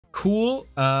Cool.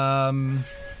 Then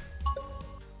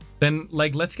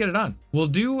like let's get it on. We'll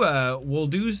do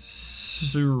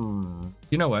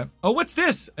you know what? Oh, what's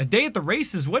this? A day at the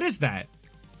races. What is that?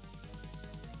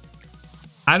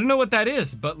 I don't know what that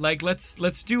is, but like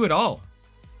let's do it all.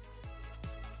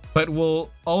 But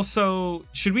we'll also,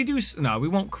 should we do, no, we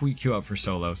won't queue up for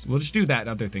solos. We'll just do that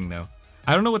other thing though.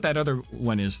 I don't know what that other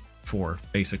one is for,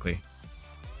 basically.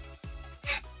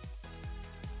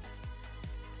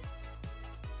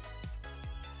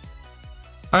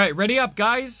 All right, ready up,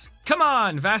 guys. Come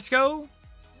on, Vasco.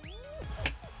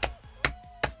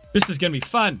 This is gonna be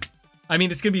fun. I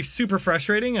mean, it's gonna be super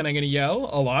frustrating and I'm gonna yell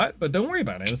a lot, but don't worry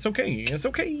about it. It's okay, it's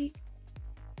okay.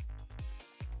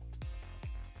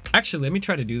 Actually, let me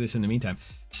try to do this in the meantime.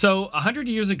 So 100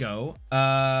 years ago,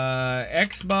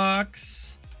 Xbox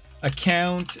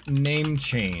account name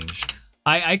change.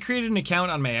 I created an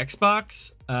account on my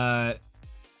Xbox,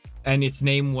 and its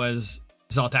name was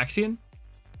VitaminAxion,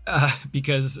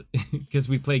 because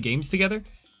we play games together.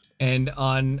 And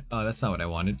on, oh, that's not what I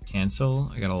wanted.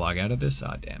 Cancel. I gotta log out of this.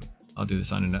 Ah, damn. I'll do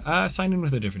this on an, sign in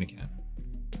with a different account.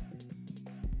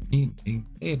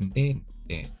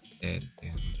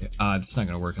 It's not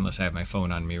gonna work unless I have my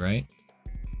phone on me, right?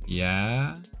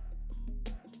 Yeah.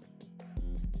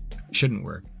 Shouldn't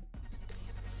work.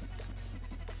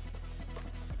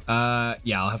 Yeah,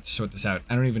 I'll have to sort this out.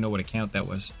 I don't even know what account that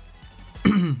was.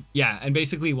 Yeah, and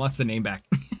basically he wants the name back.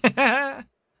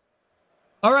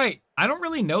 All right, I don't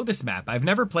really know this map. I've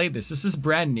never played this. This is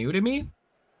brand new to me.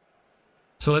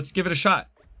 So let's give it a shot.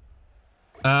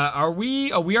 Are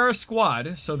we? Oh, we are a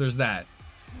squad, so there's that.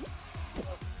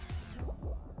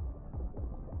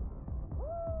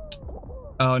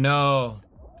 Oh no.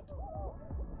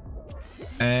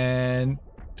 And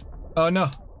oh no.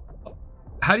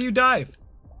 How do you dive?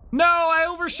 No, I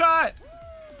overshot.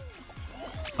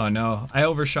 Oh no, I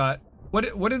overshot. What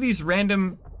are these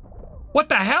random? What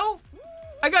the hell?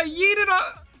 I got yeeted on.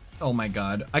 Oh my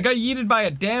god. I got yeeted by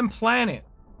a damn planet.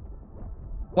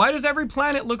 Why does every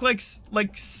planet look like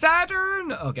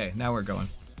Saturn? Okay, now we're going.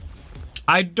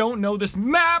 I don't know this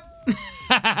map.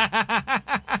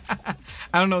 I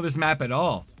don't know this map at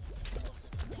all.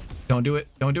 Don't do it.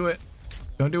 Don't do it.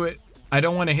 Don't do it. I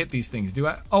don't want to hit these things, do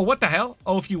I? Oh, what the hell?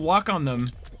 Oh, if you walk on them,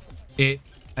 I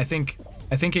think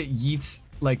it yeets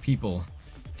like people.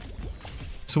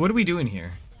 So what are we doing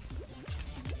here?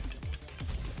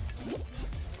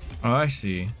 Oh, I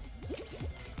see.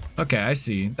 Okay, I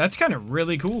see. That's kind of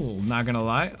really cool, not gonna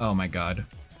lie. Oh my god.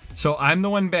 So I'm the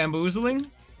one bamboozling?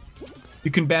 You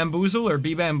can bamboozle or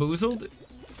be bamboozled?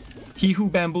 He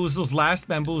who bamboozles last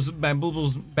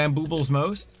bamboozles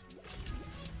most?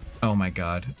 Oh my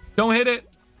god. Don't hit it!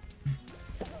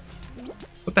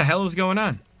 What the hell is going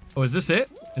on? Oh, is this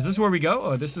it? Is this where we go?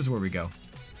 Oh, this is where we go.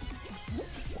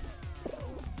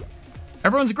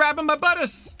 Everyone's grabbing my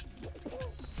buttus!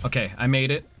 Okay, I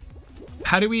made it.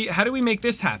 How do we make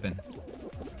this happen?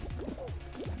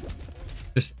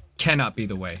 This cannot be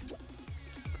the way.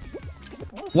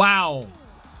 Wow.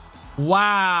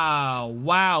 Wow.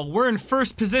 Wow. We're in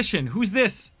first position. Who's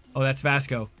this? Oh, that's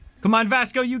Vasco. Come on,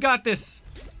 Vasco. You got this.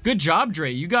 Good job,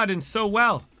 Dre. You got in so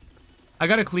well. I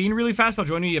got to clean really fast. I'll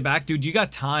join you back. Dude, you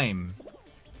got time.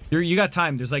 You got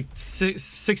time. There's like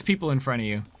six people in front of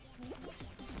you.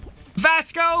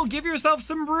 Vasco, give yourself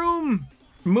some room.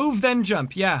 Move, then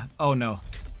jump. Yeah. Oh, no.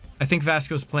 I think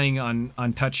Vasco's playing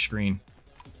on touch screen.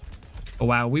 Oh,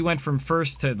 wow. We went from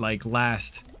first to, like,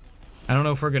 last. I don't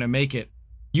know if we're going to make it.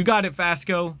 You got it,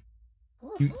 Vasco.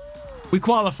 We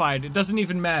qualified. It doesn't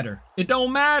even matter. It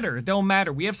don't matter. It don't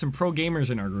matter. We have some pro gamers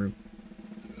in our group.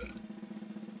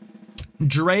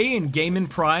 Dre and Gamin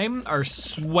Prime are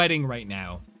sweating right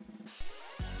now.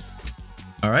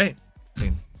 All right.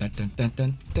 All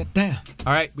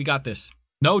right, we got this.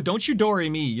 No, don't you Dory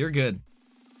me. You're good.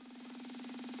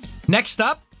 Next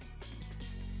up.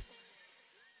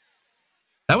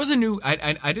 That was a new...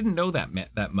 I didn't know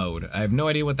that mode. I have no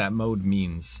idea what that mode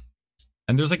means.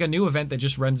 And there's like a new event that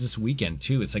just runs this weekend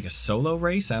too. It's like a solo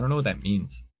race. I don't know what that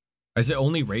means. Is it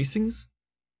only racings?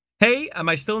 Hey, am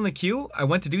I still in the queue? I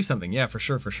went to do something. Yeah, for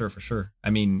sure, for sure, for sure.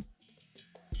 I mean,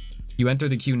 you entered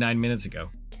the queue 9 minutes ago.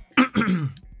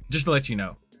 Just to let you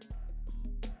know.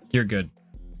 You're good.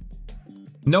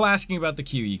 No asking about the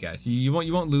queue, you guys. You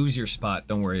won't lose your spot.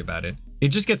 Don't worry about it. It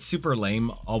just gets super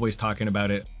lame always talking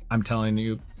about it. I'm telling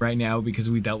you right now because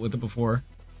we dealt with it before.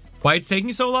 Why it's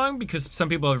taking so long? Because some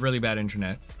people have really bad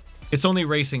internet. It's only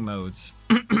racing modes,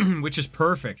 which is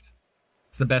perfect.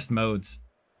 It's the best modes.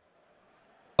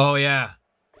 Oh yeah.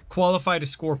 Qualify to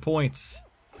score points.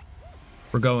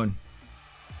 We're going.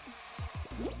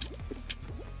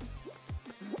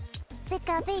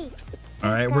 All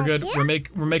right, we're good.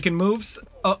 We're making moves.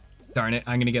 Oh, darn it.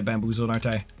 I'm going to get bamboozled, aren't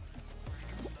I?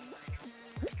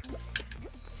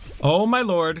 Oh, my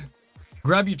lord.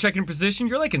 Grub, you checking position?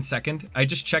 You're like in second. I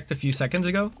just checked a few seconds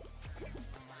ago.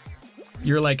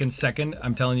 You're like in second.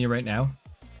 I'm telling you right now.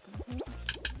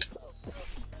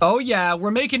 Oh, yeah.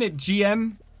 We're making it,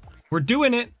 GM. We're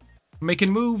doing it. We're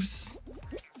making moves.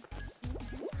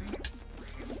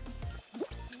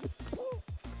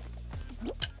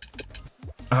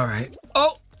 All right.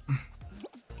 Oh.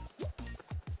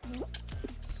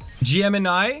 GM and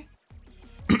I,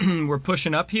 we're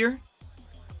pushing up here.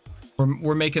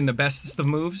 We're making the bestest of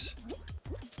moves.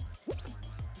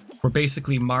 We're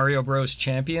basically Mario Bros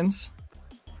champions.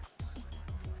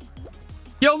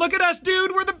 Yo, look at us,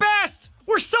 dude. We're the best.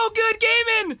 We're so good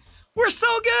gaming. We're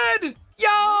so good.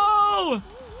 Yo.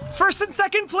 First and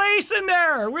second place in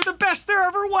there. We're the best there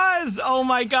ever was. Oh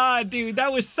my God, dude.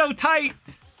 That was so tight.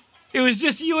 It was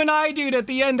just you and I, dude, at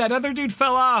the end. That other dude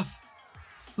fell off.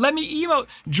 Let me emote.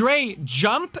 Dre,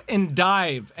 jump and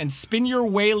dive and spin your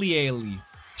whaley-ailey.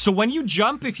 So when you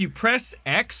jump, if you press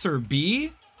X or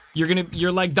B,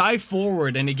 you're like dive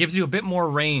forward and it gives you a bit more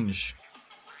range.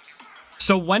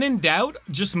 So when in doubt,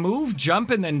 just move, jump,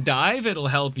 and then dive. It'll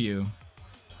help you.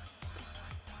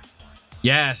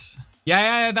 Yes.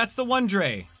 Yeah, that's the one,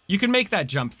 Dre. You can make that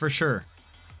jump for sure.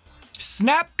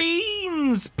 Snap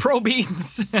beans! Pro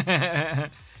beans!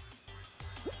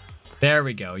 There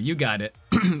we go. You got it.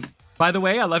 By the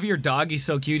way, I love your dog. He's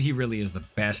so cute. He really is the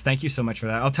best. Thank you so much for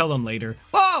that. I'll tell him later.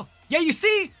 Oh! Yeah, you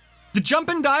see? The jump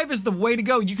and dive is the way to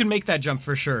go. You can make that jump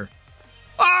for sure.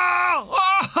 Oh!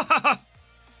 Oh!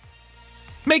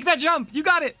 Make that jump. You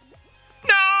got it.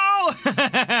 No!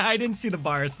 I didn't see the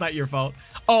bar. It's not your fault.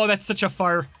 Oh, that's such a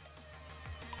far...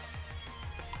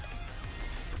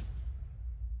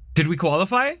 Did we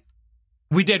qualify?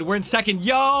 We did. We're in second.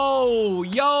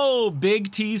 Yo, Big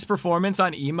T's performance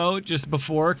on emote just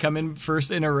before coming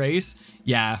first in a race.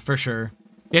 Yeah, for sure.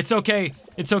 It's okay.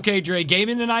 It's okay, Dre.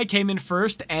 Gaiman and I came in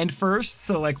first,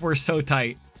 so like we're so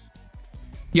tight.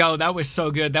 Yo, that was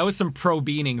so good. That was some pro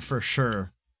beaning for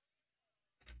sure.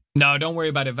 No, don't worry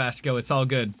about it, Vasco. It's all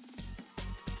good.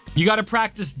 You got to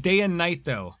practice day and night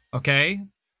though, okay?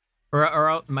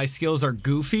 Or my skills are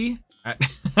goofy.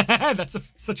 That's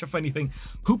such a funny thing.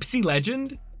 Hoopsie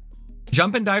legend?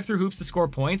 Jump and dive through hoops to score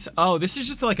points? Oh, this is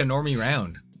just like a normie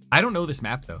round. I don't know this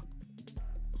map though.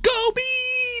 Go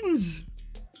Beans!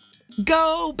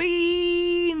 Go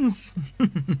Beans!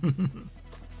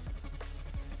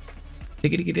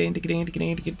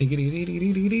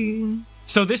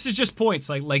 So this is just points,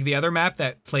 like the other map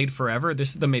that played forever.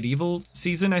 This is the medieval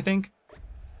season, I think.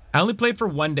 I only played for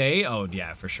 1 day. Oh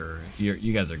yeah, for sure.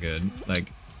 You guys are good.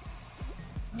 Like.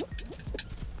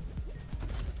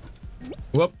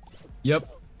 Whoop. Yep.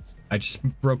 I just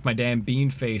broke my damn bean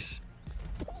face.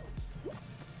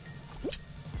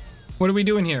 What are we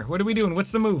doing here? What are we doing?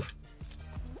 What's the move?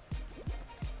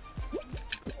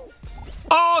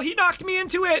 Oh, he knocked me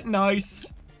into it.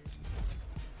 Nice.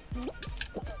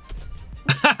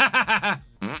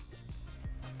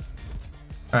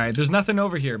 Alright, there's nothing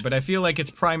over here, but I feel like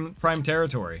it's prime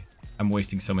territory. I'm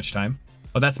wasting so much time.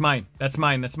 Oh, that's mine. That's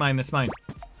mine. That's mine. That's mine.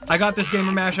 I got this,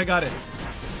 Gamer Mash. I got it.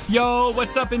 Yo,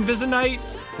 what's up, Invisinite?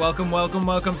 Welcome, welcome,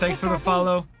 welcome. Thanks for the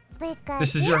follow.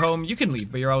 This is your home. You can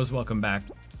leave, but you're always welcome back.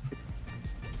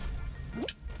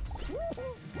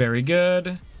 Very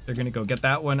good. They're gonna go get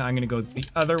that one. I'm gonna go the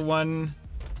other one.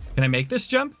 Can I make this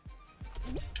jump?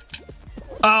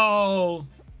 Oh!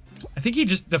 I think he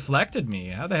just deflected me.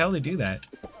 How the hell did he do that?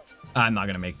 I'm not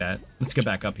gonna make that. Let's get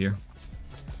back up here.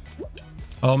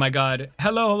 Oh my god.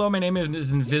 Hello, my name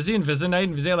is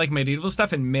Invisinite. I like medieval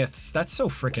stuff and myths. That's so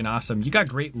freaking awesome. You got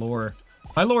great lore.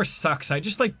 My lore sucks. I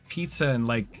just like pizza and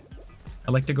like...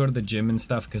 I like to go to the gym and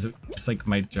stuff because it's like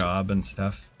my job and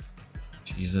stuff.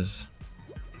 Jesus.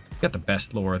 You got the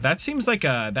best lore. That seems like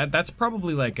a... That's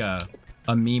probably like a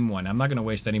meme one. I'm not gonna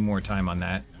waste any more time on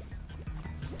that.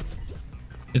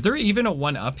 Is there even a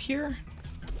one up here?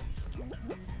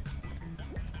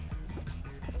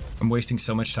 I'm wasting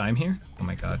so much time here. Oh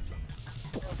my god.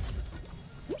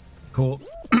 Cool.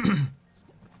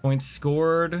 Points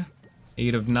scored.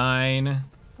 8 of 9.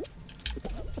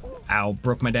 Ow,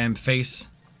 broke my damn face.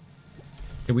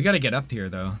 Okay, we gotta get up here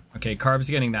though. Okay, Carb's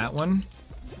getting that one.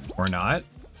 Or not.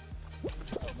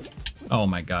 Oh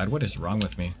my god, what is wrong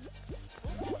with me?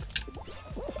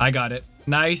 I got it.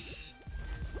 Nice.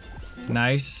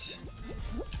 Nice.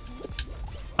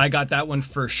 I got that one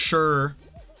for sure.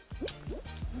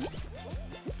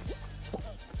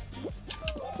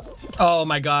 Oh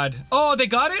my god. Oh, they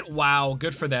got it? Wow,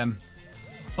 good for them.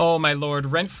 Oh my lord.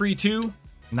 Rent free too?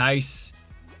 Nice.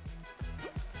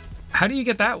 How do you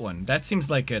get that one? That seems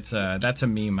like it's that's a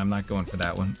meme. I'm not going for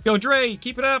that one. Yo, Dre,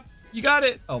 keep it up. You got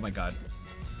it. Oh my god.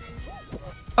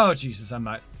 Oh Jesus, I'm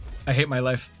not. I hate my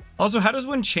life. Also, how does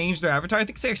one change their avatar? I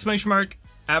think say exclamation mark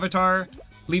avatar,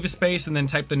 leave a space, and then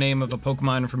type the name of a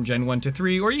Pokemon from Gen 1 to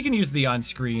 3, or you can use the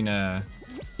on-screen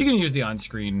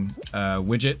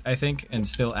widget, I think, and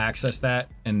still access that.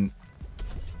 And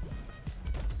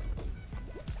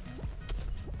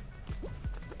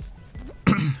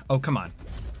oh, come on.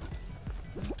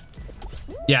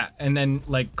 Yeah, and then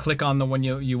like click on the one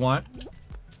you want.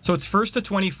 So it's first to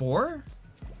 24?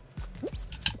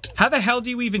 How the hell do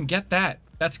you even get that?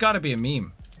 That's got to be a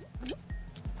meme.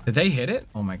 Did they hit it?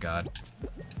 Oh my god.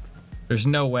 There's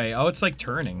no way. Oh, it's like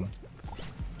turning.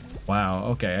 Wow,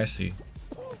 okay, I see.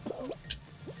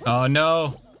 Oh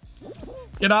no.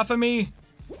 Get off of me.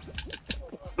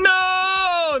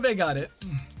 No! They got it.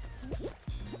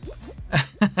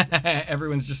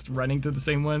 Everyone's just running to the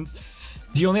same ones.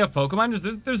 Do you only have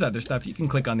Pokemon? There's other stuff. You can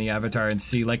click on the avatar and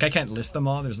see. Like, I can't list them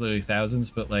all. There's literally thousands,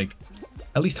 but like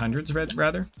at least hundreds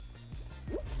rather.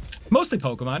 Mostly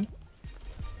Pokemon.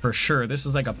 For sure. This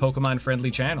is like a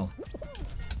Pokemon-friendly channel.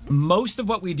 Most of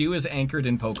what we do is anchored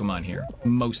in Pokemon here.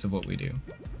 Most of what we do.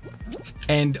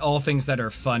 And all things that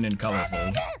are fun and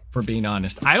colorful, for being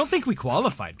honest. I don't think we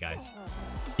qualified, guys.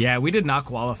 Yeah, we did not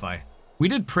qualify. We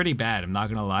did pretty bad, I'm not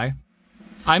gonna lie.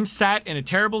 I'm sat in a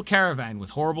terrible caravan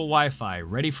with horrible Wi-Fi,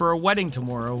 ready for a wedding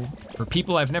tomorrow for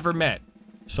people I've never met.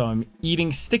 So I'm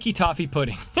eating sticky toffee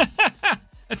pudding.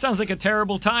 That sounds like a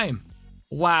terrible time.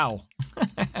 Wow.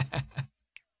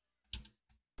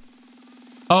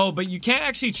 Oh, but you can't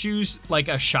actually choose like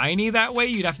a shiny that way.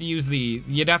 You have to use the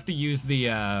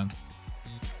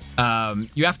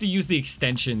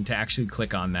extension to actually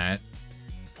click on that.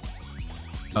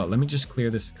 Oh, let me just clear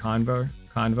this convo.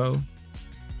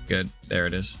 Good. There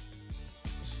it is.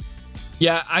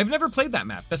 Yeah, I've never played that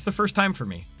map. That's the first time for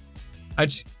me. I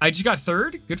just got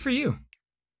third. Good for you.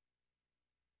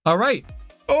 All right.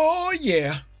 Oh,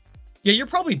 yeah. Yeah, you're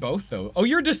probably both, though. Oh,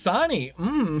 you're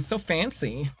Dasani. So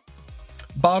fancy.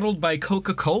 Bottled by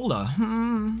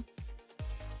Coca-Cola.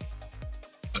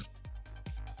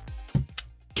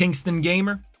 Kingston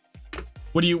Gamer.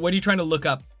 What are you trying to look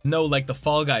up? No, like the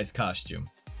Fall Guys costume.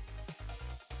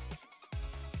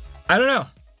 I don't know.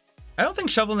 I don't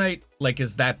think Shovel Knight like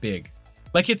is that big.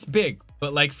 Like it's big,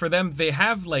 but like for them, they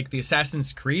have like the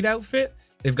Assassin's Creed outfit.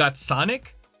 They've got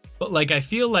Sonic, but like I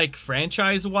feel like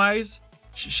franchise-wise,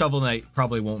 Shovel Knight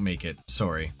probably won't make it.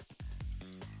 Sorry.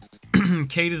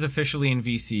 Cade is officially in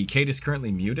VC. Cade is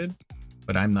currently muted,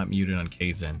 but I'm not muted on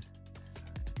Cade's end.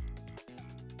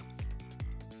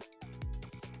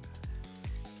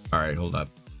 All right, hold up.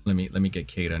 Let me get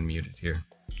Cade unmuted here.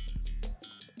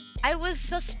 I was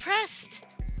suppressed.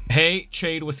 Hey,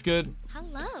 Chade, what's good?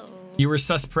 Hello. You were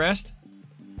suppressed?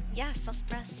 Yeah,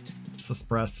 suppressed.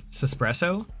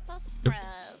 Suspresso?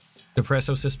 Suppressed.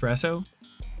 Depresso Suspresso?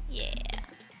 Yeah.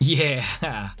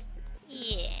 Yeah.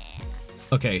 Yeah.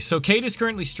 Okay, so Kate is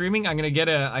currently streaming. I'm gonna get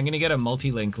a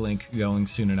multi-link link going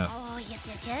soon enough. Oh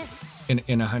yes.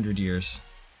 In 100 years.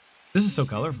 This is so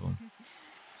colorful.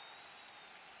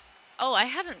 Oh, I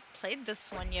haven't played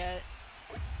this one yet.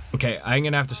 Okay, I'm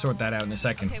gonna have to sort that out in a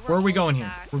second. Okay, where are we going here?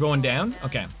 back. We're going down?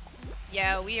 Okay.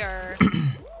 Yeah, we are.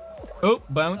 Oh,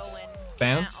 bounce. Going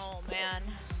Bounce. down.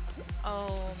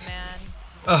 Oh man.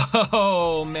 Oh man.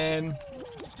 Oh man.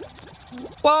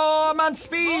 Whoa, I'm on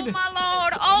speed. Oh my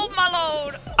lord. Oh my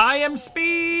lord. I am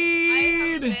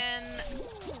speed. I have been...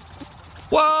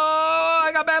 Whoa,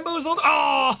 I got bamboozled.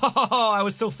 Oh, I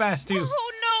was so fast too.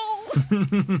 Oh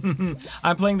no.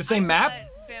 I'm playing the same map.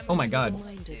 Oh my god.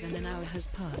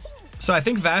 So I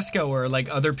think Vasco or like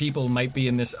other people might be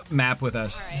in this map with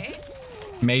us. Alright.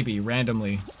 Maybe,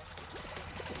 randomly.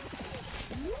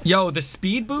 Yo, the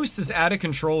speed boost is out of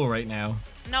control right now.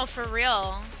 No, for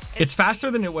real. It's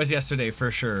faster than it was yesterday,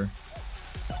 for sure.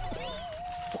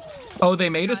 Oh, they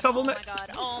made a Shovel Knight?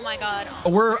 Oh my god. Oh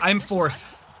my god. I'm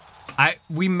fourth.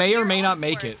 We may or may not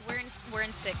make it. We're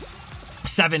in sixth.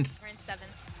 Seventh. We're in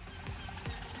seventh.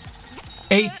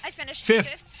 Eighth. I finished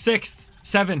fifth. Sixth.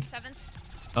 Seventh. Seventh.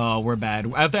 Oh, we're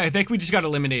bad. I think we just got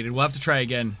eliminated. We'll have to try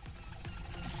again.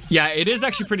 Yeah, it is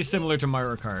actually pretty similar to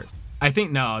Mario Kart. I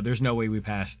think, no, there's no way we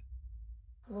passed.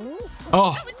 Oh.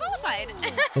 Oh, we qualified.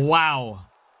 Wow.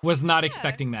 Was not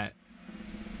expecting that.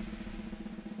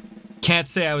 Can't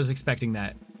say I was expecting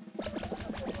that.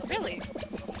 Really?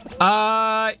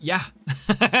 Yeah.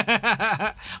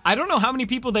 I don't know how many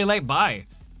people they let by.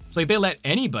 It's like they let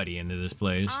anybody into this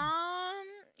place.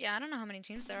 Yeah, I don't know how many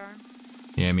teams there are.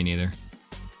 Yeah, me neither.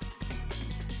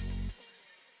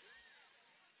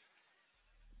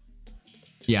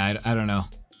 Yeah, I don't know.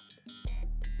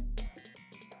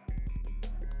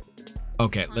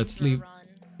 Okay, let's Tundra leave Run.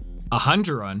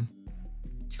 100 run.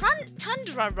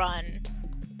 Tundra Run.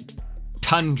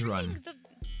 Tundra run.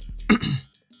 The-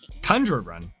 Tundra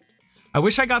run. I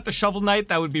wish I got the Shovel Knight.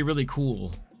 That would be really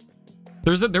cool.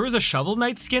 There was a Shovel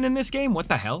Knight skin in this game. What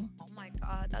the hell? Oh my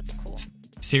god, that's cool.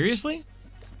 Seriously?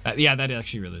 Yeah, that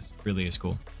actually really is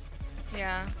cool.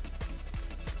 Yeah.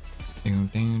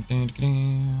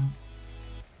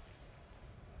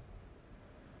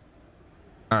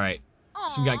 All right. Aw,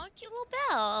 So we got- cute little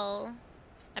bell.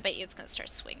 I bet you it's gonna start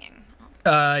swinging.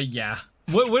 Yeah.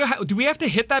 How, do we have to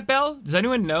hit that bell? Does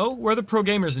anyone know? Where are the pro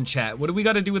gamers in chat? What do we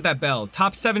got to do with that bell?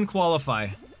 Top 7 qualify.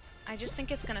 I just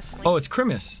think it's gonna swing. Oh, it's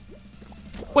Crimus.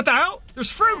 What the hell?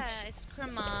 There's fruit. Yeah, it's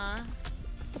Krima.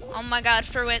 Oh my god,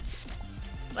 fruits.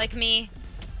 Like me.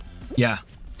 Yeah,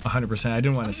 100%. I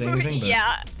didn't want to say anything, but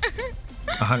Yeah.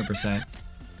 100%.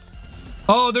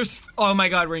 Oh, oh my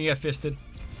god, we're gonna get fisted.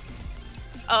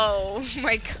 Oh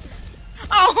my god.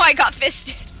 Oh, I got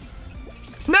fisted.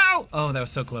 No! Oh, that was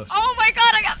so close. Oh my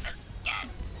god, I got fisted again.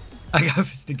 I got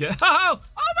fisted again. Oh!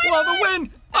 my Well, god! the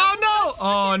win! Oh no!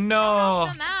 Oh no!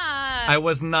 Off the map. I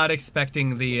was not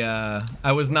expecting the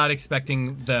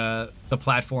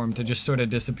platform to just sort of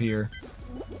disappear.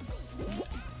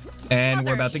 And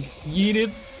we're about to get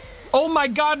yeeted. Oh my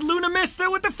god, Luna Mista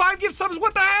with the 5 gift subs.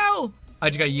 What the hell? I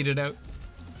just got yeeted out.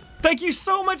 Thank you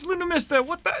so much, Luna Mista.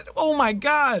 What the? Oh my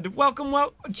god. Welcome,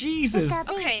 Jesus.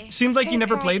 Okay. Seems like you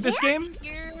never played this game?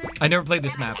 You're... I never played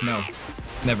this map. No.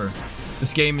 Never.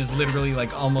 This game is literally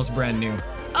like almost brand new.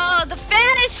 Oh, the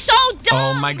fan is so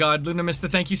dumb. Oh my god, Luna Mista,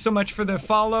 thank you so much for the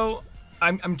follow.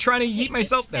 I'm trying to yeet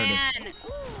myself. There it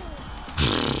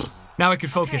is. Now I could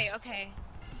focus. Okay.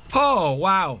 Oh,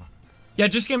 wow. Yeah,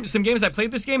 just some games. I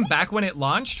played this game back when it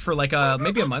launched for like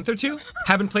maybe a month or two.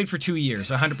 Haven't played for 2 years,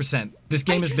 100%. This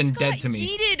game has been dead to me.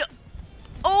 Yeeted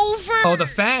over. Oh, the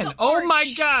fan. The Oh my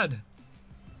arch. god.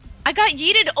 I got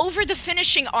yeeted over the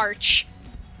finishing arch.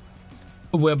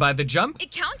 Well, by the jump?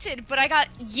 It counted, but I got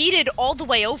yeeted all the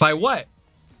way over. By what?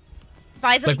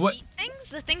 By the like what? yeet things?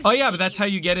 The things Oh that yeah, yeet but that's you. how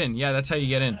you get in. Yeah, that's how you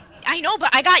get in. I know, but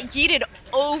I got yeeted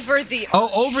over the Oh,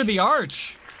 over the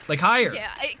arch. Like higher. Yeah,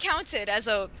 it counted as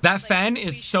a... That like, fan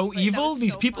is completion, so but that evil. was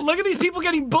These so people, fun. look at these people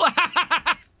getting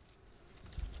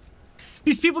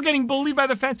these people getting bullied by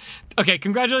the fans. Okay,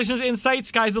 congratulations, Insight,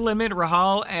 Sky's the Limit,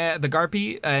 Rahal, the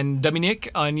Garpy, and Dominic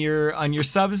on your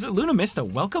subs. Luna Mista,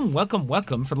 welcome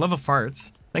for love of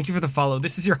farts. Thank you for the follow.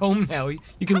 This is your home now.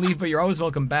 You can leave, but you're always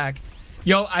welcome back.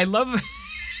 Yo, I love.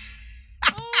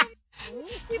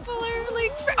 People are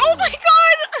like... Oh my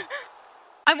god!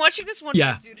 I'm watching this one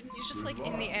Yeah. dude, and he's just like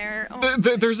in the air. Oh.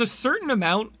 There's a certain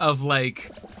amount of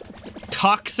like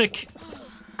toxic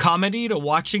comedy to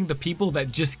watching the people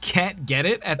that just can't get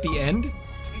it at the end.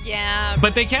 Yeah.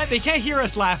 But they can't hear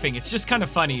us laughing. It's just kind of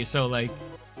funny. So like,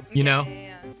 you know,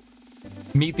 Yeah.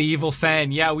 meet the evil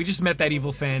fan. Yeah, we just met that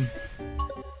evil fan.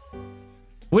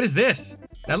 What is this?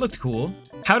 That looked cool.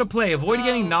 How to play. Avoid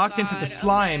getting knocked into the God,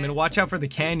 slime okay. and watch out for the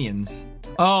canyons.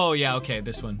 Oh yeah, okay,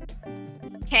 this one.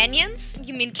 Canyons?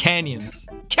 You mean... Canyons.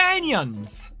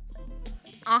 Canyons.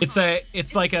 Uh-huh. It's like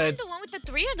Is a this the one with the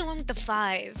 3 or the one with the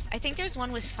 5? I think there's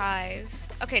one with 5.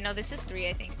 Okay, no, this is 3,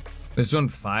 I think. This one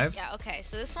 5? Yeah, okay,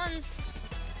 so this one's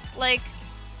like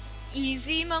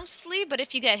easy mostly, but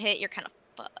if you get hit, you're kind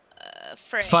of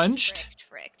Funged?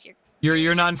 fricked.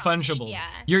 You're non-fungible. Yeah.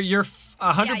 You're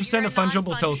 100% you're a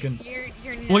fungible token.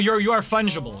 You're Well, you are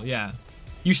fungible. Yeah.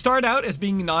 You start out as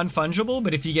being non-fungible,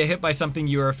 but if you get hit by something,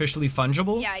 you are officially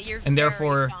fungible. Yeah, you're and very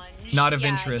therefore funged. not of Yeah,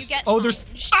 you interest. get Oh, there's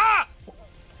funged.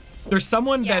 there's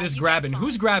someone Yeah, that is you get grabbing.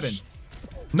 Who's grabbing?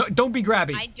 funged. No, don't be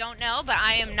grabbing. I don't know, but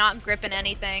I am not gripping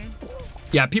anything.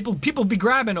 Yeah, people be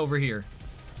grabbing over here.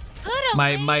 Put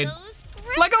My- away my- those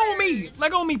grippers.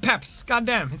 Let go of me, Peps.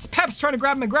 Goddamn, it's Peps trying to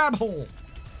grab my grab hole.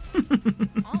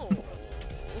 Oh.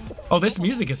 Oh, this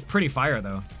music is pretty fire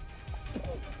though.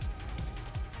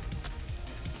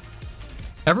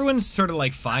 Everyone's sort of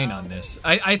like fine on this.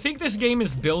 I think this game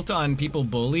is built on people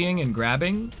bullying and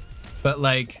grabbing, but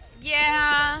like...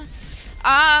 Yeah.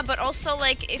 But also,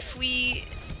 like, if we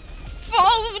fall...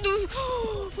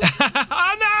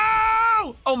 Oh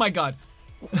no! Oh my god.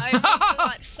 I also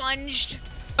got funged.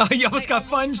 Oh, you almost got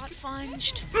almost funged? got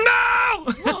funged. No!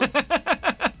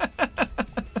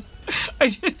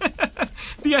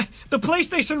 the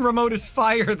PlayStation remote is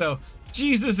fire though.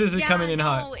 Jesus, is it coming in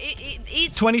hot?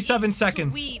 It's 27 it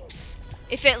seconds. Sweeps.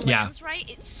 If it lands right,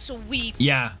 it sweeps.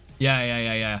 Yeah.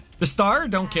 The star,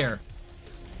 don't care.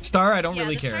 Star, I don't Yeah,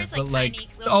 really the care. star's, But like, like, tiny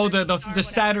little oh, tiny the star,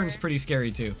 Saturn's whatever. pretty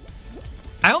scary too.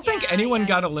 I don't think anyone yeah,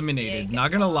 got it's eliminated. big.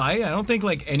 Not gonna lie, I don't think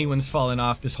like anyone's fallen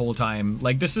off this whole time.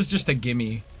 Like this is just a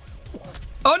gimme.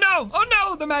 Oh no! Oh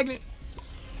no! The magnet.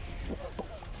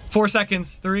 4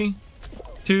 seconds. 3,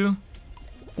 2,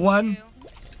 1. 2,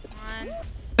 1.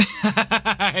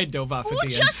 I dove off Who at the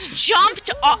just jumped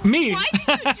off? Me. Why did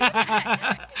you do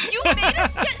that? You made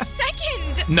us get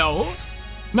second. end. No.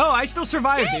 No, I still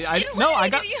survived. Yes, No,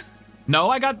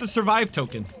 I got the survive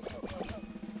token.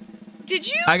 Did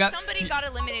you? Somebody got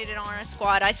eliminated on our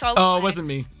squad. I saw. Oh, it wasn't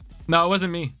me. No, it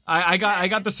wasn't me. I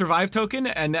got the survive token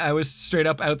and I was straight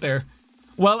up out there.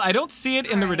 Well, I don't see it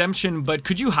in the redemption, but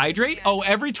could you hydrate? Yeah. Oh,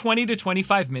 every 20 to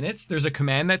 25 minutes, there's a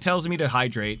command that tells me to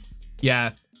hydrate.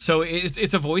 Yeah. So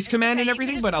it's a voice command and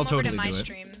everything, but I'll totally do it.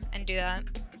 Stream and do that.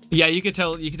 Yeah, you could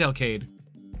tell Cade.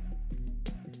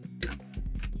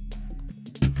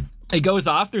 It goes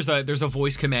off. There's a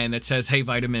voice command that says, "Hey,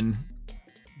 vitamin,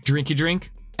 drinky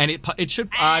drink," and it should.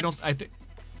 I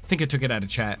think I took it out of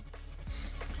chat.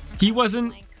 He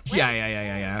wasn't.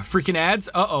 Yeah. Freaking ads.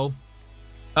 Uh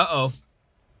oh.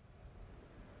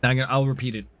 I'll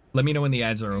repeat it. Let me know when the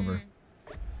ads are over.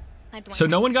 So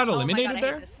no one got eliminated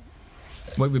there?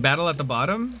 Wait, we battle at the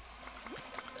bottom?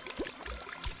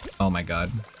 Oh my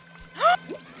god.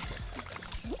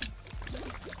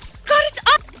 God, it's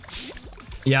us!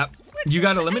 Yep. You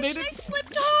got eliminated? I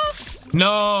slipped off.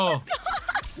 No.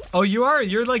 Oh, you are?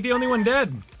 You're like the only one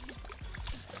dead.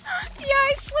 Yeah,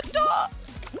 I slipped off.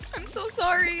 I'm so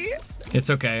sorry. It's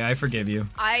okay. I forgive you.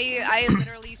 I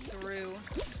literally threw.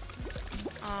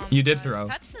 You did throw.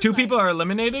 Two people are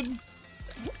eliminated?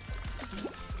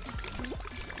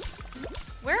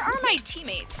 Where are my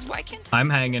teammates? Why can't I?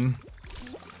 I'm hanging.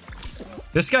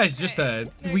 This guy's just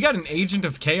we got an agent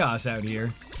of chaos out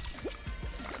here.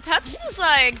 Peps is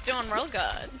like doing real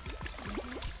good.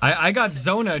 I got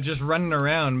Zona just running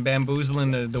around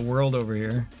bamboozling the world over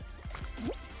here.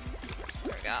 There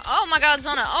we go. Oh my god,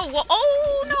 Zona. Oh, well,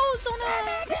 oh no,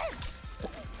 Zona.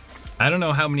 I don't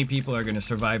know how many people are gonna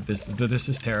survive this, but this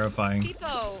is terrifying.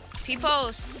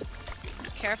 Peepos.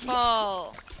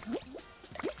 Careful.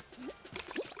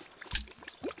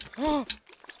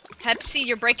 Pepsi,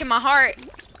 you're breaking my heart.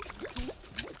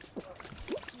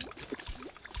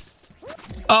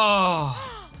 Oh.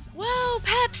 Whoa,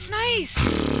 Peps, nice.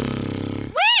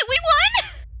 Wait, we won?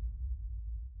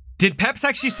 Did Peps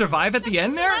actually survive at the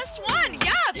end there? Last one, yeah.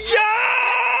 Peps,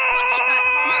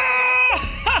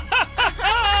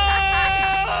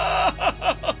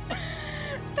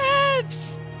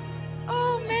 Peps.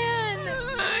 Oh man.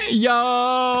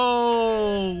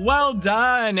 Yo, well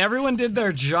done. Everyone did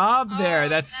their job there.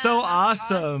 That's so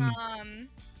awesome.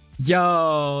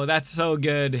 Yo, that's so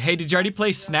good. Hey, did you already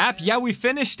play Snap? Yeah, we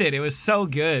finished it. It was so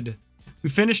good. We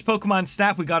finished Pokemon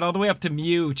Snap. We got all the way up to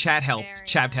Mew. Chat helped.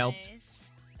 Chat helped.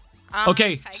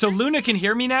 Okay, so Luna can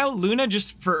hear me now. Luna,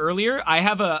 just for earlier, I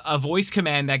have a voice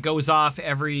command that goes off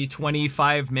every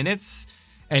 25 minutes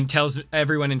and tells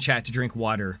everyone in chat to drink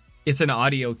water. It's an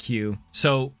audio cue,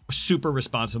 so super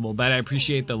responsible, but I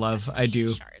appreciate the love. I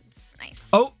do. Nice.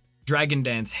 Oh, Dragon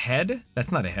Dance head?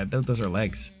 That's not a head. Those are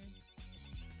legs.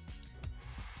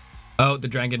 Oh, the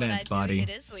Dragon Dance body. It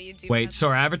is what you do. Wait, so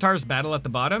our avatars battle at the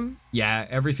bottom? Yeah,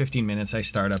 every 15 minutes I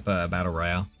start up a battle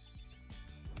royale.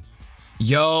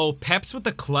 Yo, Peps with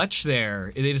the clutch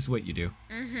there. It is what you do.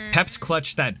 Peps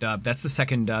clutched that dub. That's the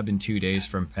second dub in 2 days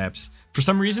from Peps. For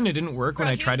some reason, it didn't work when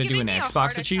I tried to do an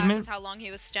Xbox achievement. How long he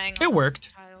was staying it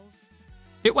worked.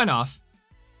 It went off.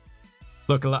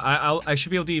 Look, I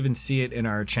should be able to even see it in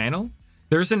our channel.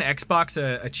 There's an Xbox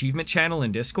achievement channel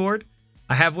in Discord.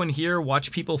 I have one here.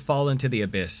 Watch people fall into the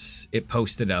abyss. It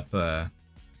posted up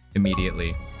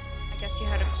immediately. I guess you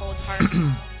had a cold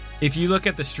heart. If you look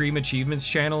at the stream achievements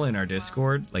channel in our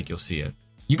Discord, like you'll see it.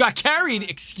 You got carried?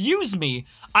 Excuse me.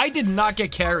 I did not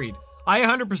get carried. I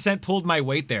 100% pulled my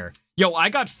weight there. Yo, I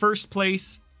got first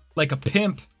place like a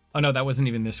pimp. Oh no, that wasn't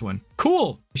even this one.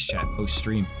 Cool. Chat post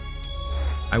stream.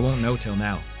 I won't know till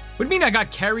now. What do you mean I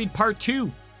got carried part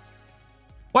 2?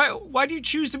 Why do you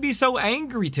choose to be so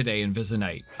angry today,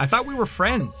 Invisinite? I thought we were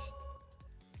friends.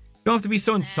 You don't have to be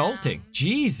so insulting.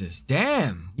 Jesus,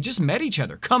 damn. We just met each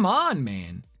other. Come on,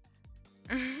 man.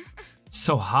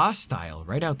 So hostile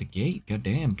right out the gate.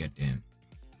 Goddamn.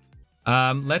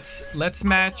 Let's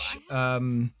match.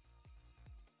 What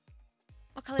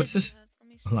color what's this?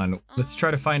 Hold on. Let's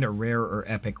try to find a rare or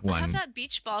epic one. I have that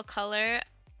beach ball color.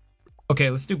 Okay,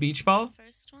 let's do beach ball.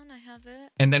 First one, I have it.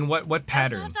 And then what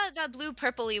pattern? I also have that blue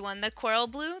purpley one, the coral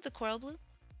blue.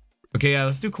 Okay, yeah,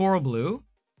 let's do coral blue.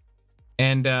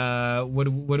 And what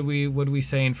are we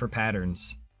saying for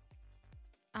patterns?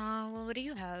 Well, what do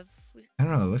you have? I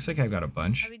don't know. It looks like I've got a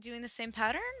bunch. Are we doing the same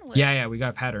pattern? Yeah, we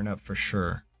got pattern up for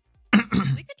sure. We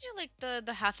could do like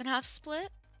the half and half split.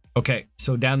 Okay,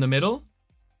 so down the middle?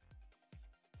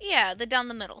 Yeah, the down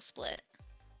the middle split.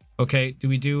 Okay, do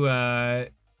we do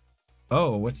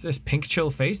Oh, what's this? Pink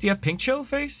chill face? Do you have pink chill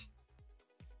face?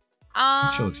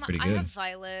 Pink chill looks pretty good. I have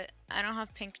violet. I don't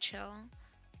have pink chill. All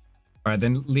right,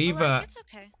 then leave. Like, it's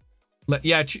okay.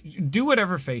 Yeah, do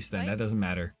whatever face then. White? That doesn't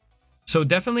matter. So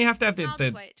definitely have to have I'll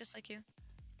do white, just like you.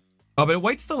 Oh, but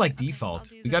white's the like Okay, default. I'll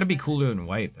do You got to be violet. cooler than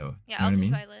white though. Yeah, You know I'll what I do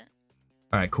mean? violet.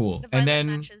 All right, cool. The violet And then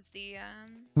matches the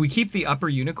we keep the upper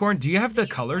unicorn. Do you have the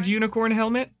colored unicorn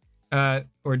helmet?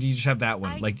 Or do you just have that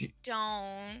one? I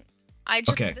don't. I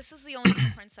just Okay. This is the only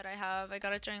unicorn set I have. I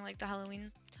got it during like the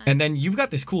Halloween time. And then you've got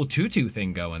this cool tutu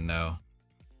thing going though.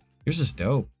 Yours is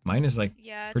dope. Mine is like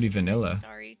yeah, pretty it's a nice vanilla.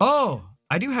 starry Oh,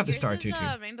 I do have the Yours star is, tutu.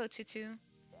 Rainbow tutu.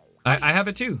 I have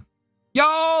it too. Yo!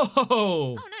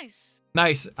 Oh, nice.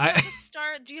 Nice.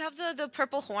 Do you have the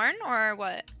purple horn or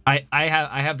what? I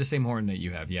have the same horn that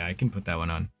you have. Yeah, I can put that one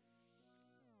on.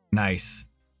 Nice.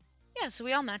 Yeah, so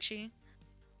we all matchy.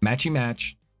 Matchy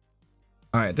match.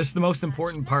 All right, this is the most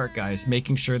important part, guys.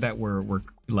 Making sure that we're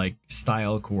like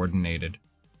style coordinated.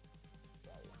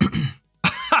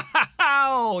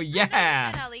 Oh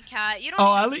yeah. Alley Cat. You don't.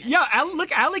 Oh,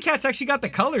 look, Alley Cat's actually got the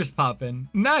colors popping.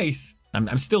 Nice.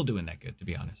 I'm still doing that good, to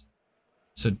be honest.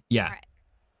 So yeah. Right.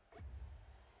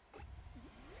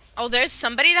 Oh, there's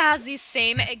somebody that has the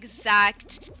same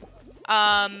exact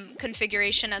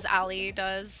configuration as Allie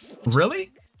does. Really?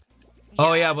 Like,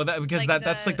 Oh yeah, well because like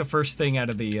that's like the first thing out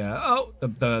of the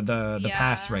the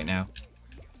pass right now.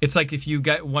 It's like if you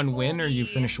get one win or you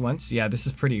finish once. Yeah, this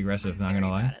is pretty aggressive, not gonna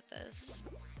lie. Bad at this.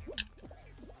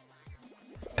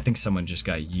 I think someone just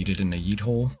got yeeted in the yeet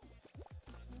hole.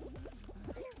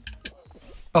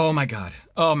 Oh my god.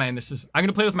 Oh man, I'm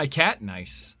gonna play with my cat.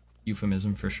 Nice.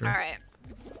 Euphemism for sure. Alright.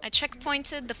 I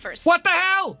checkpointed the first. What the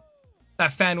hell?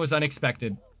 That fan was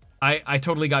unexpected. I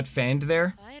totally got fanned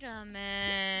there.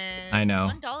 Vitamin. I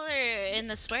know. $1 in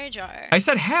the swear jar. I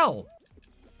said hell.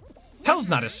 Hell's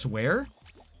not a swear.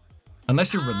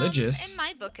 Unless you're religious. In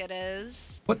my book it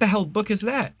is. What the hell book is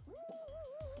that?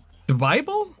 The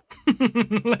Bible?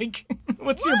 Like,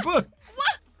 what's your book?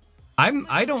 What?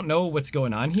 I don't know what's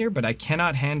going on here, but I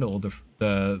cannot handle the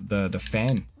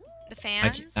fan. The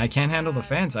fans? I can't handle the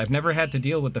fans. I've never had to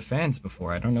deal with the fans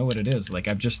before. I don't know what it is. Like,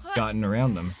 I've just gotten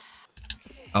around them.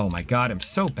 Oh my god, I'm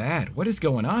so bad. What is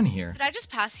going on here? Did I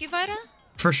just pass you, Vita?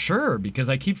 For sure, because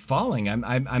I keep falling.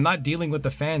 I'm not dealing with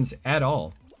the fans at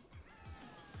all.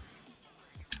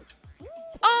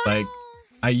 Oh, Like, no.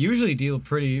 I usually deal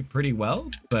pretty well,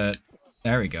 but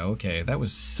there we go. Okay, that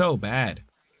was so bad.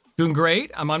 Doing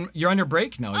great. You're on your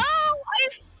break? No. Oh, I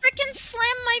freaking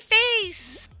slammed my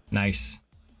face. Nice.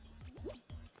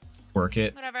 Work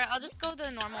it. Whatever, I'll just go the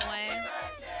normal way.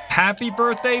 Happy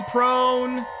birthday,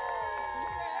 Prone.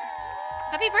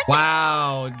 Happy birthday.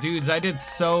 Wow, dudes, I did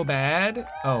so bad.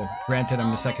 Oh, granted,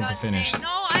 I'm the second to finish. Same.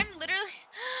 No, I'm literally...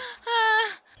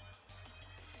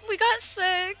 we got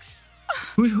 6.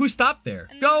 Who stopped there?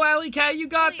 Go, Alley Cat, you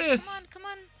got Allie, this. Come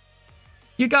on.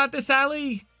 You got this,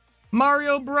 Alley.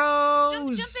 Mario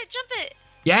Bros. Jump it.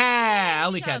 Yeah,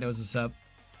 Alley Good Cat job. knows what's up.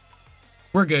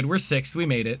 We're good. We're 6th. We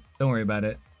made it. Don't worry about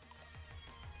it.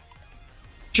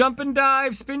 Jump and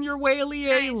dive. Spin your whaley.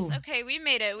 Nice. Okay, we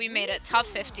made it. Top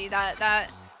 50. That.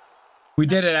 We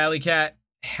did it, Alley Cat.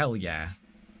 Hell yeah.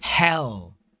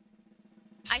 Hell.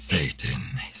 I think.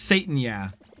 Satan,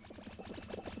 yeah.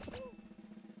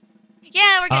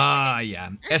 Yeah, we're good. Yeah.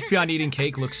 Espeon eating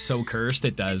cake looks so cursed.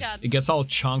 It does. job. It gets all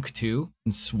chunk too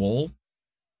and swole.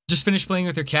 Just finished playing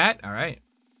with your cat? All right.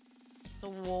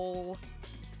 Whoa.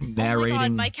 Narrating. Oh my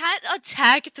god, my cat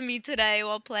attacked me today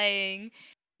while playing.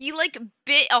 He like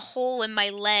bit a hole in my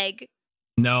leg.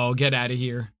 No, get out of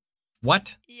here.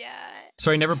 What? Yeah.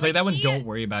 Sorry, never played that one. He- Don't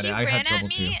worry about it. I had trouble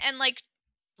He ran too. at me and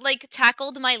like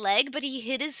tackled my leg, but he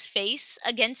hit his face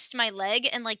against my leg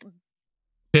and like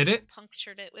Did it?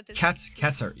 punctured it with his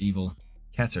Cats are evil.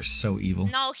 Cats are so evil.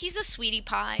 No, he's a sweetie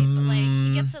pie, but like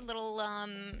he gets a little out of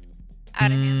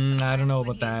hand. I don't know sometimes about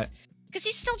when that. Because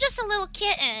he's still just a little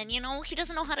kitten, you know? He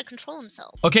doesn't know how to control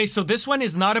himself. Okay, so this one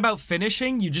is not about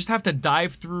finishing. You just have to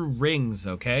dive through rings,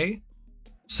 okay?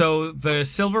 So the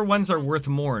silver ones are worth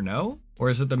more, no? Or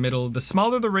is it the middle? The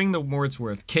smaller the ring, the more it's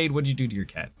worth. Cade, what'd you do to your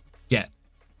cat? Get.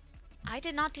 I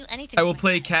did not do anything. I to will my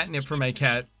play cat. catnip for my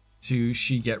cat to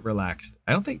she get relaxed.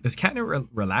 I don't think, does catnip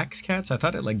relax cats? I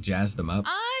thought it like jazzed them up.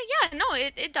 Yeah, no,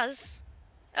 it does.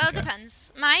 Okay.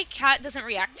 Depends. My cat doesn't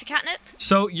react to catnip.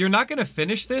 So you're not gonna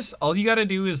finish this. All you gotta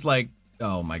do is like,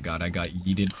 oh my god, I got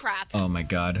yeeted. Crap. Oh my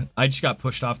god, I just got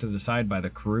pushed off to the side by the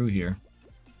crew here.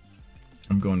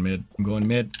 I'm going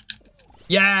mid.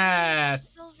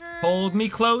 Yes. Silver. Hold me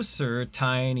closer,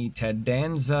 tiny Ted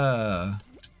Danza.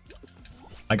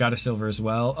 I got a silver as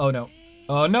well. Oh no.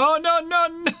 Oh no.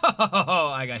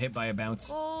 I got hit by a bounce.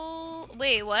 Gold.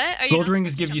 Wait, what? Are you Gold not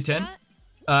rings supposed to give you jump 10. to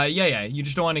that? Yeah. You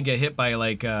just don't want to get hit by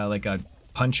like a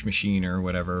punch machine or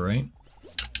whatever, right?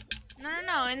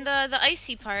 No. In the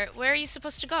icy part, where are you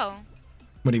supposed to go?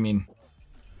 What do you mean?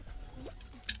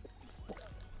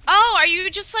 Oh, are you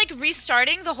just like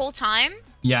restarting the whole time?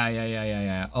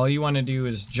 Yeah. All you want to do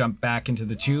is jump back into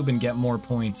the tube and get more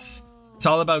points. It's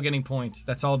all about getting points.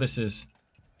 That's all this is.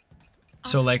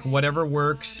 So like whatever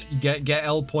works, get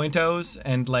L pointos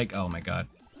and like, oh my god.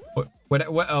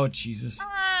 What oh Jesus.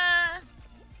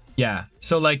 Yeah.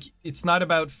 So like it's not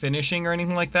about finishing or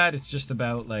anything like that. It's just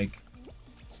about like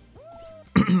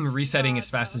resetting as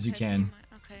fast as you can.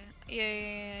 Okay.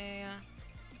 Yeah.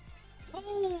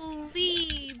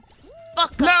 Holy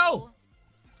bucko. No!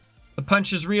 The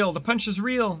punch is real. The punch is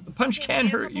real. The punch can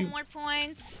hurt you. More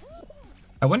points.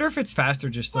 I wonder if it's faster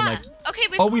just to like. Okay,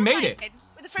 we made it.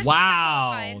 We're the first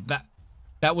Wow.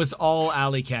 That was all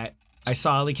Alley Cat. I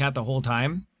saw Alley Cat the whole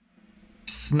time,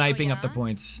 sniping up the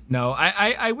points. No,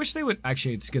 I wish they would.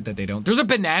 Actually, it's good that they don't. There's a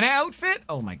banana outfit.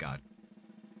 Oh my god.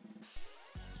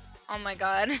 Oh my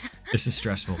god. This is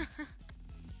stressful.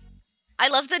 I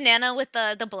love the Nana with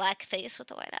the black face with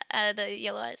the white the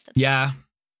yellow eyes. That's Yeah.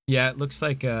 Yeah, it looks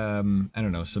like I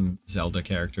don't know, some Zelda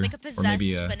character. like a possessed or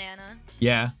maybe banana.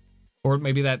 Yeah. Or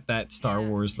maybe that Star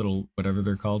Wars little whatever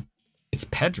they're called. It's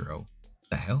Pedro. What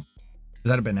the hell? Is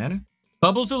that a banana?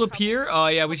 Bubbles will appear? Oh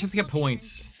yeah, we just have to get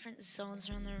points. Different zones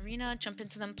around the arena. Jump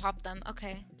into them, pop them.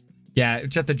 Okay. Yeah, we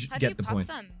just have to How do get you the pop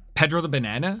points. them? Pedro the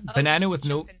banana? Oh, Banana you with just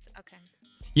no... jump into- Okay.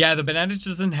 Yeah, the banana just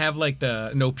doesn't have like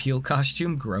the no peel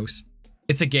costume. Gross.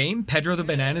 It's a game? Pedro the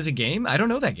banana is a game? I don't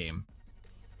know that game.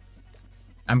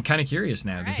 I'm kind of curious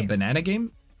now. There's a banana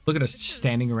game? Look at us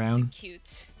standing around.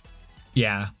 Cute.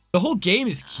 Yeah. The whole game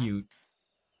is cute.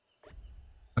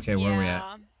 Okay, where are we at?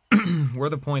 Where are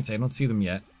the points? I don't see them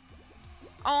yet.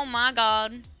 Oh my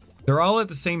god. They're all at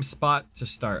the same spot to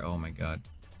start. Oh my god.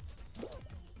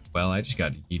 Well, I just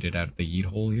got yeeted out of the yeet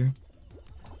hole here.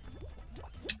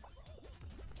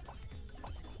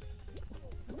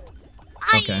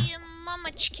 Okay.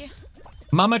 Mama chica.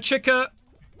 Mama chica.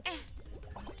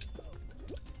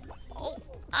 Oh,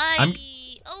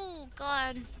 oh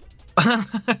god. Oh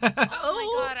Oh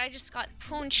my god, I just got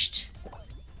punched.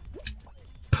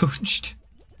 Punched.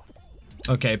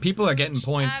 Okay, people are getting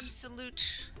points.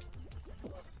 Absolute.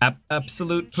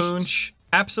 Absolute punch.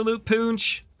 Absolute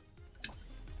punch.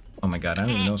 Oh my god, I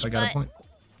don't even know if I got a point.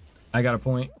 I got a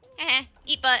point.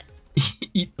 Eat butt.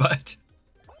 Eat butt.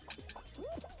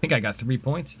 I think I got 3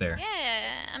 points there. Yeah,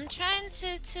 I'm trying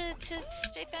to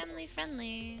stay family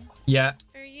friendly. Yeah.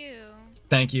 For you.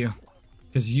 Thank you.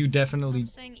 Because you definitely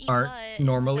aren't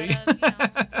normally. Of,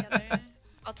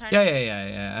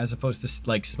 Yeah. As opposed to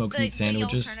like smoked meat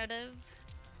sandwiches. The alternative.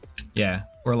 Yeah.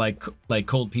 Or like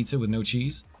cold pizza with no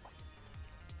cheese.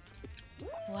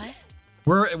 What?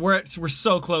 We're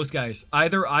so close, guys.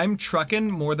 Either I'm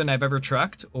trucking more than I've ever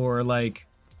trucked, or like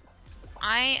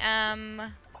I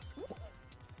am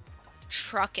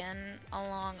trucking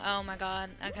along. Oh my god.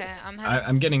 Okay,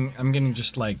 I'm getting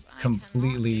just like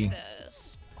completely.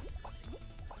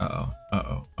 Uh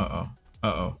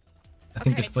oh. I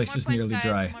think this place is nearly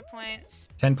dry. 10 more points.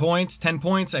 10 points. 10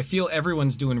 points. I feel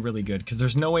everyone's doing really good because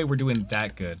there's no way we're doing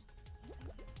that good.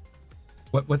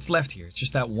 What's left here? It's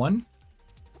just that one.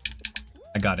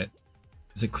 I got it.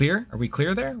 Is it clear? Are we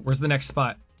clear there? Where's the next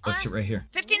spot? Let's sit right here.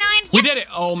 59. We did it.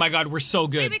 Oh my god, we're so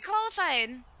good. We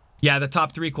qualified. Yeah, the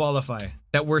top 3 qualify.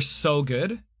 That we're so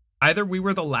good. Either we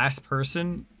were the last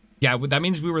person. Yeah, that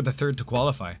means we were the 3rd to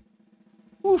qualify.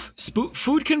 Oof.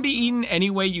 Food can be eaten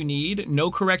any way you need. No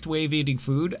correct way of eating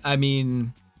food. I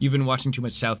mean, you've been watching too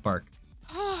much South Park.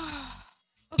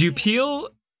 Okay. Do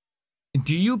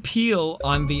you peel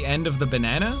on the end of the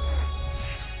banana?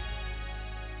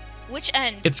 Which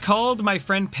end? It's called My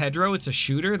Friend Pedro. It's a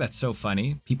shooter. That's so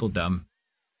funny. People dumb.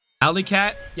 Alley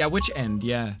Cat? Yeah, which end?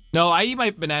 Yeah. No, I eat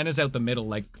my bananas out the middle,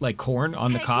 like corn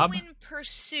on the cob. Penguin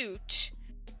pursuit.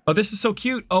 Oh, this is so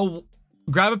cute. Oh,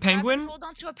 grab a penguin. Hold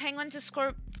on to a penguin to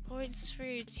score points for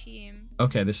your team.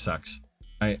 Okay, this sucks.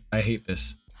 I hate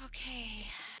this. Okay.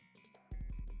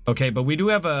 Okay, but we do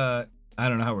have a... I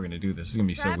don't know how we're gonna do this. This is gonna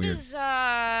be so weird. Is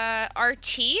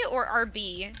RT or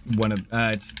RB? One of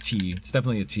it's T. It's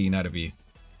definitely a T, not a B.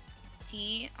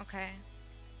 T. Okay.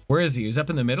 Where is he? He's up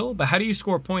in the middle. But how do you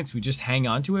score points? We just hang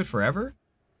on to it forever?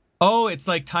 Oh, it's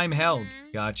like time held.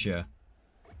 Gotcha.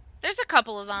 There's a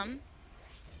couple of them.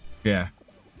 Yeah.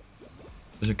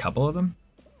 There's a couple of them.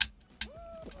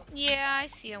 Yeah, I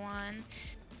see one.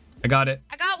 I got it.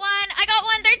 I got one. I got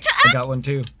one. They're I got one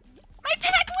too. My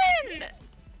penguin.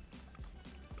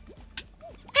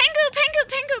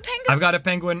 Pengu. I've got a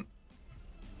penguin.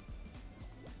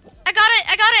 I got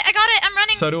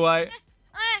So do I.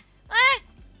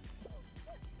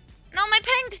 No, my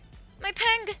peng! My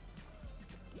peng!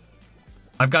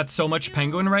 I've got so much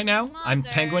penguin right now. I'm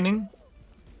penguining.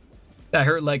 That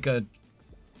hurt like a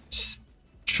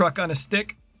truck on a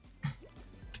stick.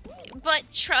 But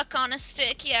truck on a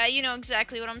stick, yeah, you know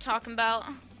exactly what I'm talking about.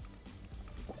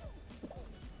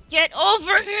 Get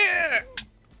over here!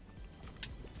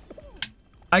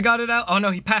 I got it out. Oh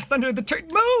no, he passed under the turn.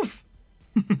 Move!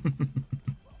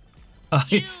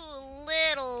 You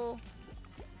little...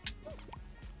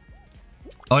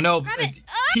 Oh no,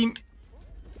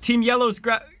 Team Yellow's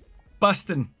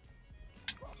busting.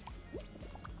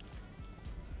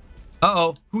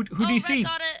 Uh-oh, who DC'd?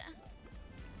 Got it.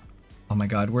 Oh my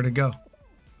god, where'd it go?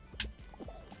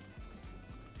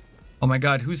 Oh my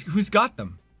god, who's got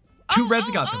them? Two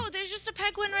Reds got them. Oh, there's just a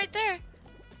penguin right there.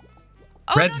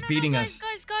 Oh, Red's beating us.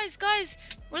 Guys,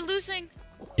 we're losing.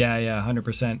 Yeah,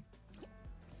 100%.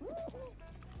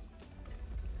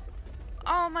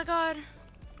 Oh my god.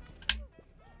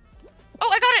 Oh,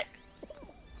 I got it.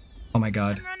 Oh my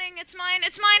god. I'm running. It's mine.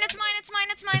 It's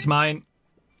mine.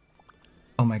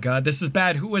 Oh my god, this is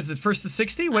bad. Who was it? First to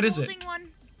 60? What is it? One.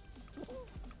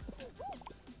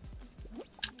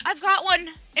 I've got one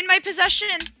in my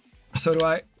possession. So do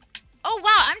I. Oh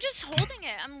wow, I'm just holding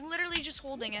it. I'm literally just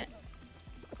holding it.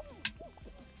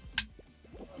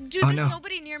 Dude, there's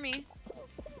nobody near me.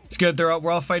 It's good. We're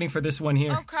all fighting for this one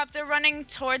here. Oh crap, they're running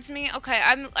towards me. Okay,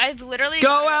 I've literally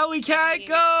go, Alley Cat,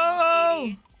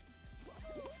 go!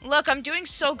 Look, I'm doing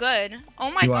so good.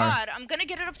 Oh my god, I'm gonna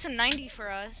get it up to 90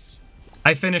 for us.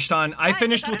 I finished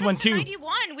with one too.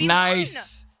 91. We nice. Won.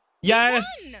 Yes.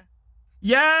 We won.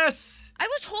 Yes. I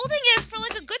was holding it for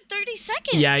like a good 30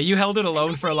 seconds. Yeah, you held it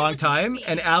alone for a long time,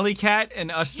 and Alley Cat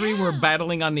and us three were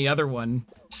battling on the other one.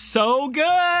 So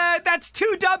good. That's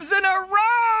 2 dubs in a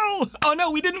row. Oh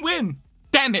no, we didn't win.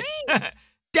 Damn it.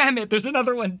 Damn it. There's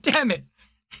another one. Damn it.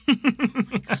 Oh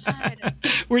my god.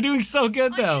 We're doing so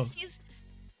good though.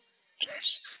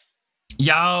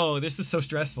 Yo, this is so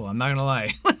stressful. I'm not gonna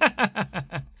lie.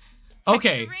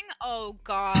 Okay. Oh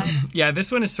god. Yeah,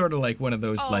 this one is sort of like one of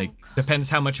those depends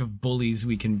how much of bullies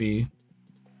we can be.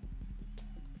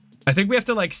 I think we have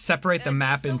to like separate the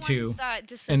map in two,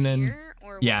 and then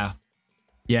yeah.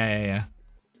 Okay.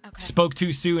 Spoke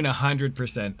too soon.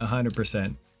 100%.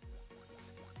 100%.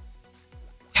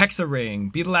 Hexa ring.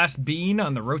 Be the last bean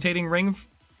on the rotating ring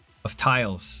of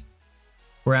tiles.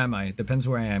 Where am I? Depends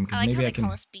where I am, because maybe I can.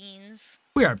 Call us beans.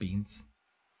 We are beans.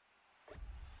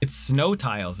 It's snow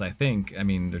tiles, I think. I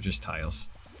mean, they're just tiles.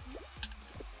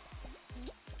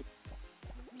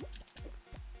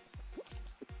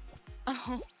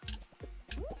 Oh.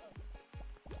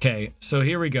 Okay, so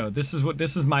here we go. This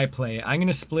is my play. I'm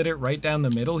gonna split it right down the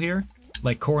middle here,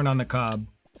 like corn on the cob.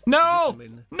 No!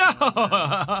 No!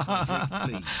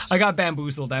 I got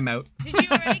bamboozled. I'm out. Did you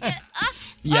already get?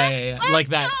 Yeah. Like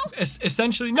that. No.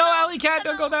 Essentially, no, Alley Cat,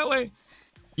 don't go that way.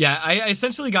 Yeah, I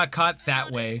essentially got caught that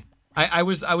way. I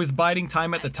was biding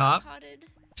time at the top.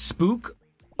 Spook.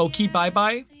 Okay,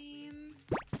 bye.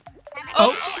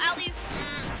 Oh, Allie's.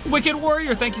 Wicked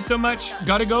Warrior, thank you so much.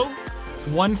 Gotta go.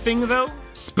 One thing though.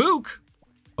 Spook.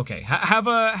 Okay, have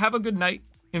a good night,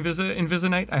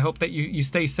 Invisinite. I hope that you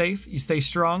stay safe, you stay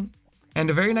strong, and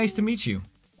very nice to meet you.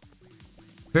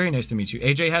 Very nice to meet you.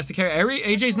 AJ has to carry.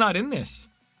 AJ's not in this.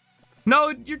 No,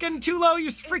 you're getting too low.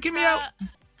 You're freaking me out.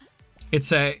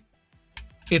 It's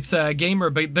a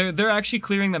gamer, but they're actually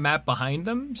clearing the map behind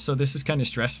them, so this is kind of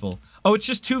stressful. Oh, it's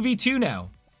just 2v2 now.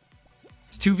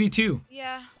 It's 2v2.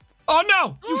 Yeah. Oh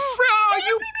no! You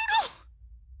you.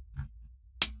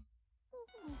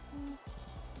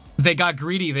 They got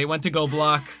greedy. They went to go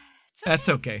block. Okay. That's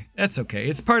okay. That's okay.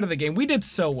 It's part of the game. We did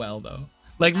so well though.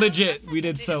 Like legit, we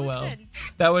did so well. Good.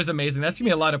 That was amazing. That's gonna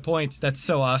be a lot of points. That's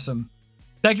so awesome.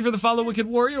 Thank you for the follow, Wicked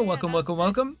Warrior. Welcome.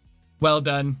 Well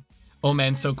done. Oh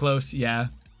man, so close. Yeah.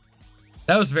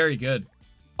 That was very good.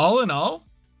 All in all,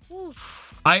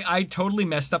 I totally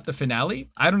messed up the finale.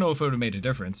 I don't know if it would have made a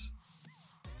difference.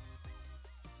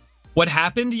 What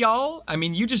happened, y'all? I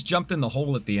mean, you just jumped in the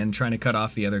hole at the end trying to cut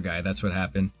off the other guy. That's what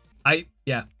happened. I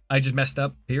just messed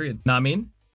up, period. Know what I mean?